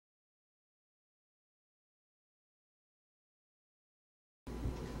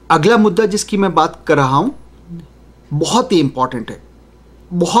अगला मुद्दा जिसकी मैं बात कर रहा हूँ बहुत ही इम्पॉर्टेंट है।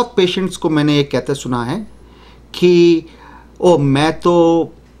 बहुत पेशेंट्स को मैंने ये कहते सुना है कि ओ मैं तो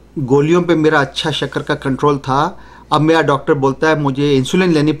गोलियों पे मेरा अच्छा शक्कर का कंट्रोल था, अब मेरा डॉक्टर बोलता है मुझे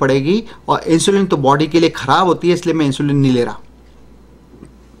इंसुलिन लेनी पड़ेगी और इंसुलिन तो बॉडी के लिए ख़राब होती है इसलिए मैं इंसुलिन नहीं ले रहा।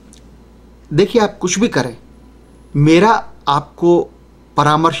 देखिए, आप कुछ भी करें, मेरा आपको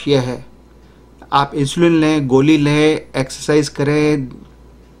परामर्श यह है, आप इंसुलिन लें, गोली लें, एक्सरसाइज करें,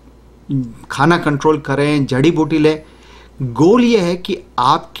 खाना कंट्रोल करें, जड़ी बूटी लें, गोल ये है कि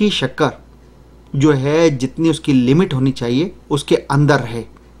आपकी शक्कर जो है जितनी उसकी लिमिट होनी चाहिए उसके अंदर रहे।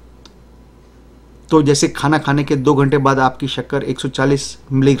 तो जैसे खाना खाने के 2 घंटे बाद आपकी शक्कर 140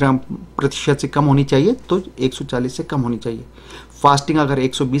 मिलीग्राम प्रतिशत से कम होनी चाहिए तो 140 से कम होनी चाहिए। फास्टिंग अगर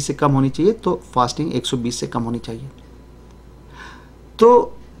 120 से कम होनी चाहिए तो फास्टिंग 120 से कम होनी चाहिए।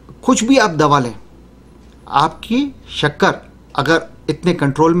 तो कुछ भी आप दवा लें, आपकी शक्कर अगर इतने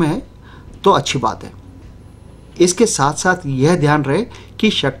कंट्रोल में है तो अच्छी बात है। इसके साथ साथ यह ध्यान रहे कि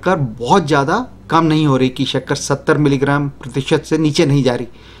शक्कर बहुत ज़्यादा कम नहीं हो रही, कि शक्कर 70 मिलीग्राम प्रतिशत से नीचे नहीं जा रही।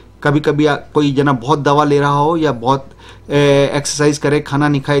 कभी कभी कोई जना बहुत दवा ले रहा हो या बहुत एक्सरसाइज करे, खाना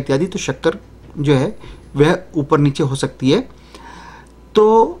नहीं खाए इत्यादि, तो शक्कर जो है वह ऊपर नीचे हो सकती है।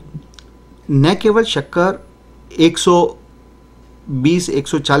 तो न केवल शक्कर 120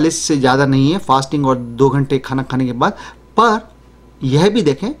 140 से ज़्यादा नहीं है फास्टिंग और 2 घंटे खाना खाने के बाद, पर यह भी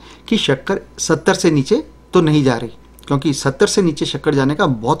देखें कि शक्कर 70 से नीचे तो नहीं जा रही, क्योंकि 70 से नीचे शक्कर जाने का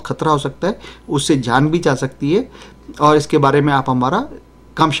बहुत खतरा हो सकता है, उससे जान भी जा सकती है। और इसके बारे में आप हमारा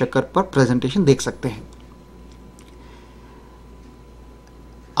कम शक्कर पर प्रेजेंटेशन देख सकते हैं।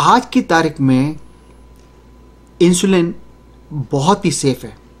 आज की तारीख में इंसुलिन बहुत ही सेफ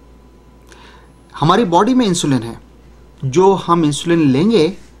है। हमारी बॉडी में इंसुलिन है, जो हम इंसुलिन लेंगे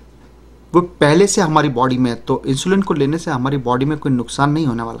वो पहले से हमारी बॉडी में है, तो इंसुलिन को लेने से हमारी बॉडी में कोई नुकसान नहीं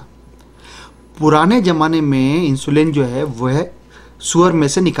होने वाला। पुराने ज़माने में इंसुलिन जो है वह सुअर में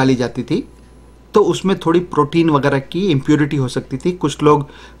से निकाली जाती थी, तो उसमें थोड़ी प्रोटीन वगैरह की इम्प्योरिटी हो सकती थी। कुछ लोग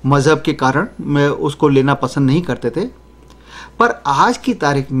मज़हब के कारण में उसको लेना पसंद नहीं करते थे। पर आज की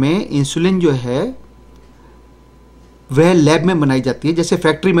तारीख में इंसुलिन जो है वह लैब में बनाई जाती है, जैसे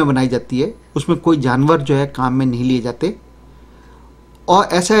फैक्ट्री में बनाई जाती है। उसमें कोई जानवर जो है काम में नहीं लिए जाते, और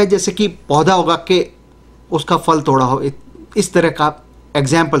ऐसा है जैसे कि पौधा उगा के उसका फल तोड़ा हो, इस तरह का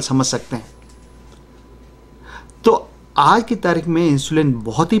एग्जाम्पल समझ सकते हैं। तो आज की तारीख में इंसुलिन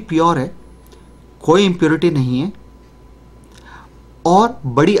बहुत ही प्योर है, कोई इम्प्योरिटी नहीं है, और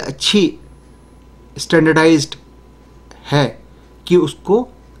बड़ी अच्छी स्टैंडर्डाइज्ड है कि उसको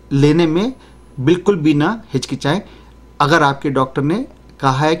लेने में बिल्कुल भी ना हिचकिचाएं। अगर आपके डॉक्टर ने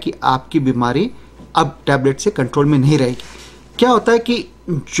कहा है कि आपकी बीमारी अब टैबलेट से कंट्रोल में नहीं रहेगी। क्या होता है कि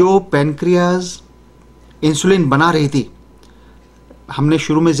जो पैनक्रियाज इंसुलिन बना रही थी, हमने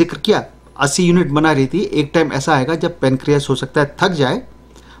शुरू में जिक्र किया 80 यूनिट बना रही थी, एक टाइम ऐसा आएगा जब पैनक्रियाज हो सकता है थक जाए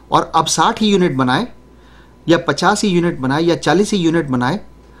और अब 60 ही यूनिट बनाए या 50 ही यूनिट बनाए या 40 ही यूनिट बनाए,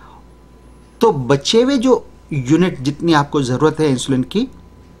 तो बचे हुए जो यूनिट जितनी आपको ज़रूरत है इंसुलिन की,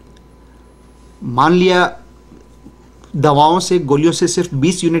 मान लिया दवाओं से, गोलियों से सिर्फ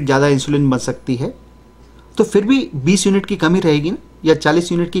 20 यूनिट ज़्यादा इंसुलिन बन सकती है, तो फिर भी 20 यूनिट की कमी रहेगी ना, या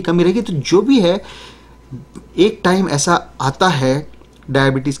 40 यूनिट की कमी रहेगी। तो जो भी है, एक टाइम ऐसा आता है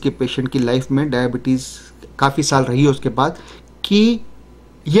डायबिटीज़ के पेशेंट की लाइफ में, डायबिटीज़ काफ़ी साल रही है उसके बाद, कि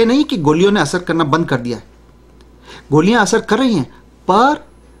ये नहीं कि गोलियों ने असर करना बंद कर दिया है, गोलियां असर कर रही हैं, पर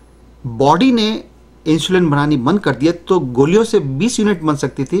बॉडी ने इंसुलिन बनानी बंद कर दिया। तो गोलियों से 20 यूनिट बन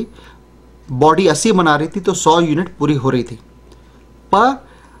सकती थी, बॉडी 80 बना रही थी, तो 100 यूनिट पूरी हो रही थी। पर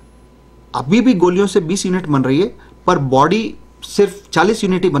अभी भी गोलियों से 20 यूनिट बन रही है, पर बॉडी सिर्फ 40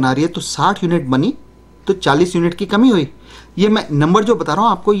 यूनिट ही बना रही है, तो 60 यूनिट बनी, तो 40 यूनिट की कमी हुई। ये मैं नंबर जो बता रहा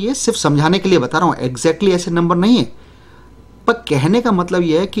हूँ आपको, ये सिर्फ समझाने के लिए बता रहा हूँ, एग्जैक्टली ऐसे नंबर नहीं है। पर कहने का मतलब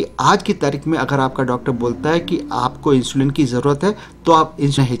यह है कि आज की तारीख में अगर आपका डॉक्टर बोलता है कि आपको इंसुलिन की ज़रूरत है, तो आप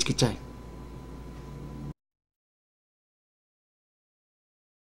इंसुलिन हिचकिचाएं।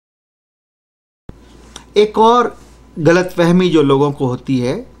 एक और गलतफहमी जो लोगों को होती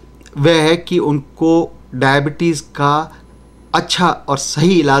है वह है कि उनको डायबिटीज़ का अच्छा और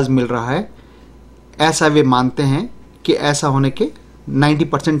सही इलाज मिल रहा है। ऐसा वे मानते हैं कि ऐसा होने के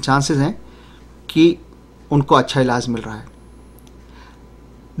 90% चांसेस हैं कि उनको अच्छा इलाज मिल रहा है।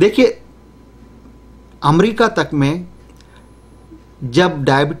 देखिए, अमेरिका तक में जब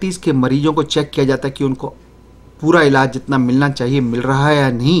डायबिटीज़ के मरीजों को चेक किया जाता है कि उनको पूरा इलाज जितना मिलना चाहिए मिल रहा है या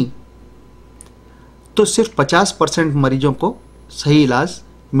नहीं, तो सिर्फ 50% मरीजों को सही इलाज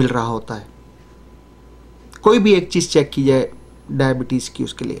मिल रहा होता है। कोई भी एक चीज़ चेक की जाए डायबिटीज़ की,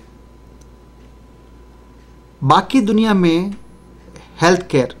 उसके लिए बाकी दुनिया में हेल्थ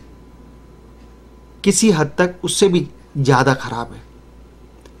केयर किसी हद तक उससे भी ज़्यादा खराब है।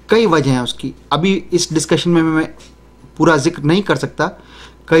 कई वजह हैं उसकी, अभी इस डिस्कशन में मैं पूरा जिक्र नहीं कर सकता।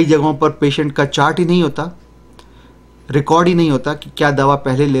 कई जगहों पर पेशेंट का चार्ट ही नहीं होता, रिकॉर्ड ही नहीं होता कि क्या दवा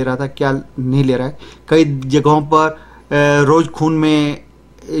पहले ले रहा था क्या नहीं ले रहा है। कई जगहों पर रोज़ खून में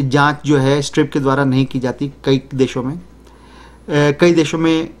जांच जो है स्ट्रिप के द्वारा नहीं की जाती। कई देशों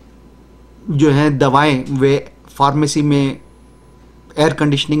में जो है दवाएं वे फार्मेसी में एयर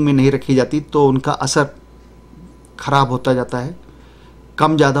कंडीशनिंग में नहीं रखी जाती, तो उनका असर खराब होता जाता है,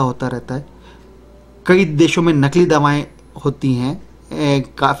 कम ज़्यादा होता रहता है। कई देशों में नकली दवाएं होती हैं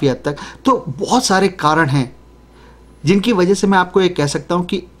काफ़ी हद तक। तो बहुत सारे कारण हैं जिनकी वजह से मैं आपको ये कह सकता हूँ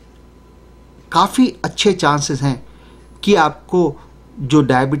कि काफ़ी अच्छे चांसेस हैं कि आपको जो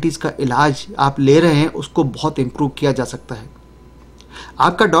डायबिटीज़ का इलाज आप ले रहे हैं उसको बहुत इम्प्रूव किया जा सकता है।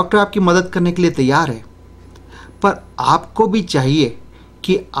 आपका डॉक्टर आपकी मदद करने के लिए तैयार है, पर आपको भी चाहिए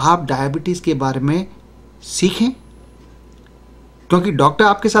कि आप डायबिटीज़ के बारे में सीखें, क्योंकि डॉक्टर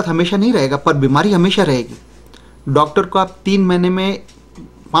आपके साथ हमेशा नहीं रहेगा पर बीमारी हमेशा रहेगी। डॉक्टर को आप 3 महीने में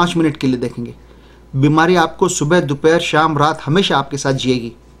 5 मिनट के लिए देखेंगे, बीमारी आपको सुबह दोपहर शाम रात हमेशा आपके साथ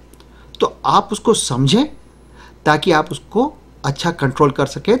जिएगी। तो आप उसको समझें ताकि आप उसको अच्छा कंट्रोल कर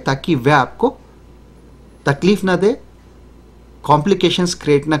सकें, ताकि वह आपको तकलीफ ना दे, कॉम्प्लिकेशंस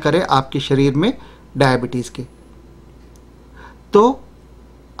क्रिएट ना करे आपके शरीर में डायबिटीज़ के। तो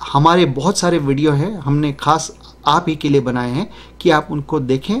हमारे बहुत सारे वीडियो हैं, हमने खास आप ही के लिए बनाए हैं कि आप उनको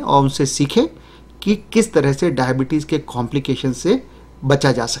देखें और उनसे सीखें कि किस तरह से डायबिटीज़ के कॉम्प्लिकेशन से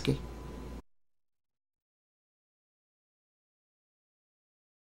बचा जा सके।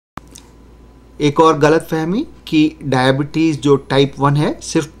 एक और गलतफहमी कि डायबिटीज़ जो टाइप 1 है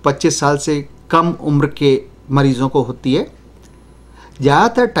सिर्फ 25 साल से कम उम्र के मरीजों को होती है।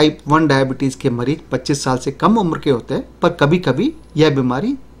 ज़्यादातर टाइप 1 डायबिटीज़ के मरीज 25 साल से कम उम्र के होते हैं, पर कभी कभी यह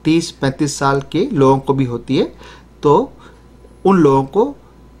बीमारी 30-35 साल के लोगों को भी होती है। तो उन लोगों को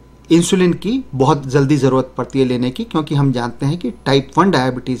इंसुलिन की बहुत जल्दी ज़रूरत पड़ती है लेने की, क्योंकि हम जानते हैं कि टाइप 1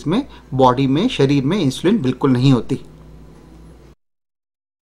 डायबिटीज़ में बॉडी में शरीर में इंसुलिन बिल्कुल नहीं होती।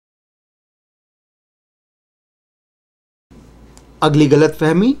 अगली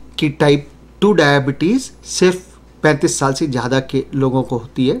गलतफहमी कि टाइप 2 डायबिटीज़ सिर्फ 35 साल से ज़्यादा के लोगों को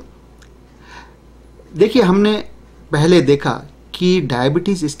होती है। देखिए, हमने पहले देखा कि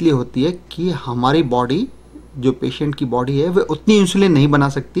डायबिटीज़ इसलिए होती है कि हमारी बॉडी, जो पेशेंट की बॉडी है, वह उतनी इंसुलिन नहीं बना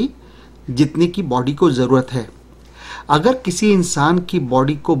सकती जितनी की बॉडी को ज़रूरत है। अगर किसी इंसान की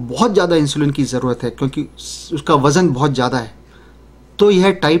बॉडी को बहुत ज़्यादा इंसुलिन की ज़रूरत है क्योंकि उसका वज़न बहुत ज़्यादा है, तो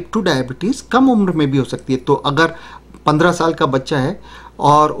यह टाइप 2 डायबिटीज़ कम उम्र में भी हो सकती है। तो अगर 15 साल का बच्चा है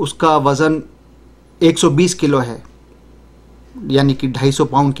और उसका वज़न 120 किलो है, यानी कि 250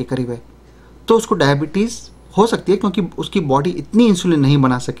 पाउंड के करीब है, तो उसको डायबिटीज़ हो सकती है, क्योंकि उसकी बॉडी इतनी इंसुलिन नहीं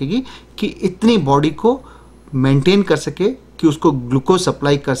बना सकेगी कि इतनी बॉडी को मेंटेन कर सके, कि उसको ग्लूकोज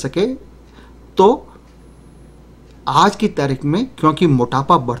सप्लाई कर सके। तो आज की तारीख में क्योंकि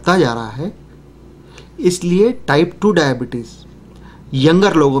मोटापा बढ़ता जा रहा है, इसलिए टाइप 2 डायबिटीज़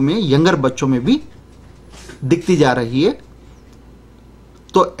यंगर लोगों में, यंगर बच्चों में भी दिखती जा रही है।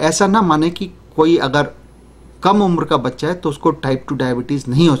 तो ऐसा ना माने कि कोई अगर कम उम्र का बच्चा है तो उसको टाइप 2 डायबिटीज़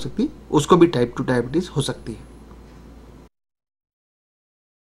नहीं हो सकती, उसको भी टाइप 2 डायबिटीज़ हो सकती है।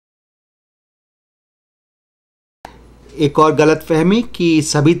 एक और गलतफहमी कि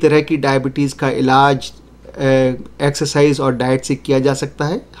सभी तरह की डायबिटीज़ का इलाज एक्सरसाइज और डाइट से किया जा सकता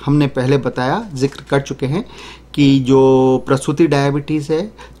है। हमने पहले बताया, जिक्र कर चुके हैं कि जो प्रसूति डायबिटीज़ है,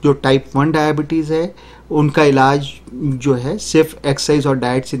 जो टाइप 1 डायबिटीज़ है, उनका इलाज जो है सिर्फ एक्सरसाइज और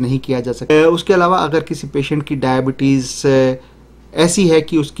डाइट से नहीं किया जा सकता। उसके अलावा अगर किसी पेशेंट की डायबिटीज़ ऐसी है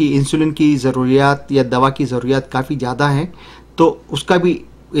कि उसकी इंसुलिन की ज़रूरियात या दवा की ज़रूरियात काफ़ी ज़्यादा है, तो उसका भी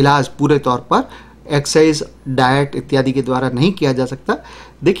इलाज पूरे तौर पर एक्सरसाइज, डाइट इत्यादि के द्वारा नहीं किया जा सकता।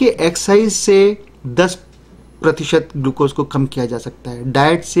 देखिए, एक्सरसाइज से 10% ग्लूकोज को कम किया जा सकता है,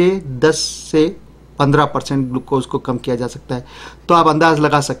 डाइट से 10 से 15% ग्लूकोज को कम किया जा सकता है। तो आप अंदाज़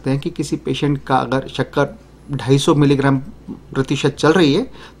लगा सकते हैं कि किसी पेशेंट का अगर शक्कर 250 मिलीग्राम प्रतिशत चल रही है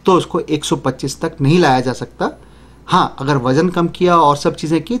तो उसको 125 तक नहीं लाया जा सकता। हाँ, अगर वज़न कम किया और सब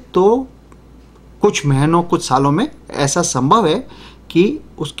चीज़ें की तो कुछ महीनों, कुछ सालों में ऐसा संभव है कि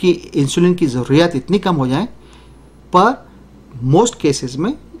उसकी इंसुलिन की ज़रूरियात इतनी कम हो जाए। पर मोस्ट केसेस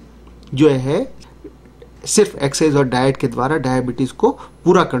में जो है सिर्फ एक्सरसाइज और डाइट के द्वारा डायबिटीज़ को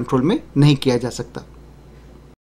पूरा कंट्रोल में नहीं किया जा सकता।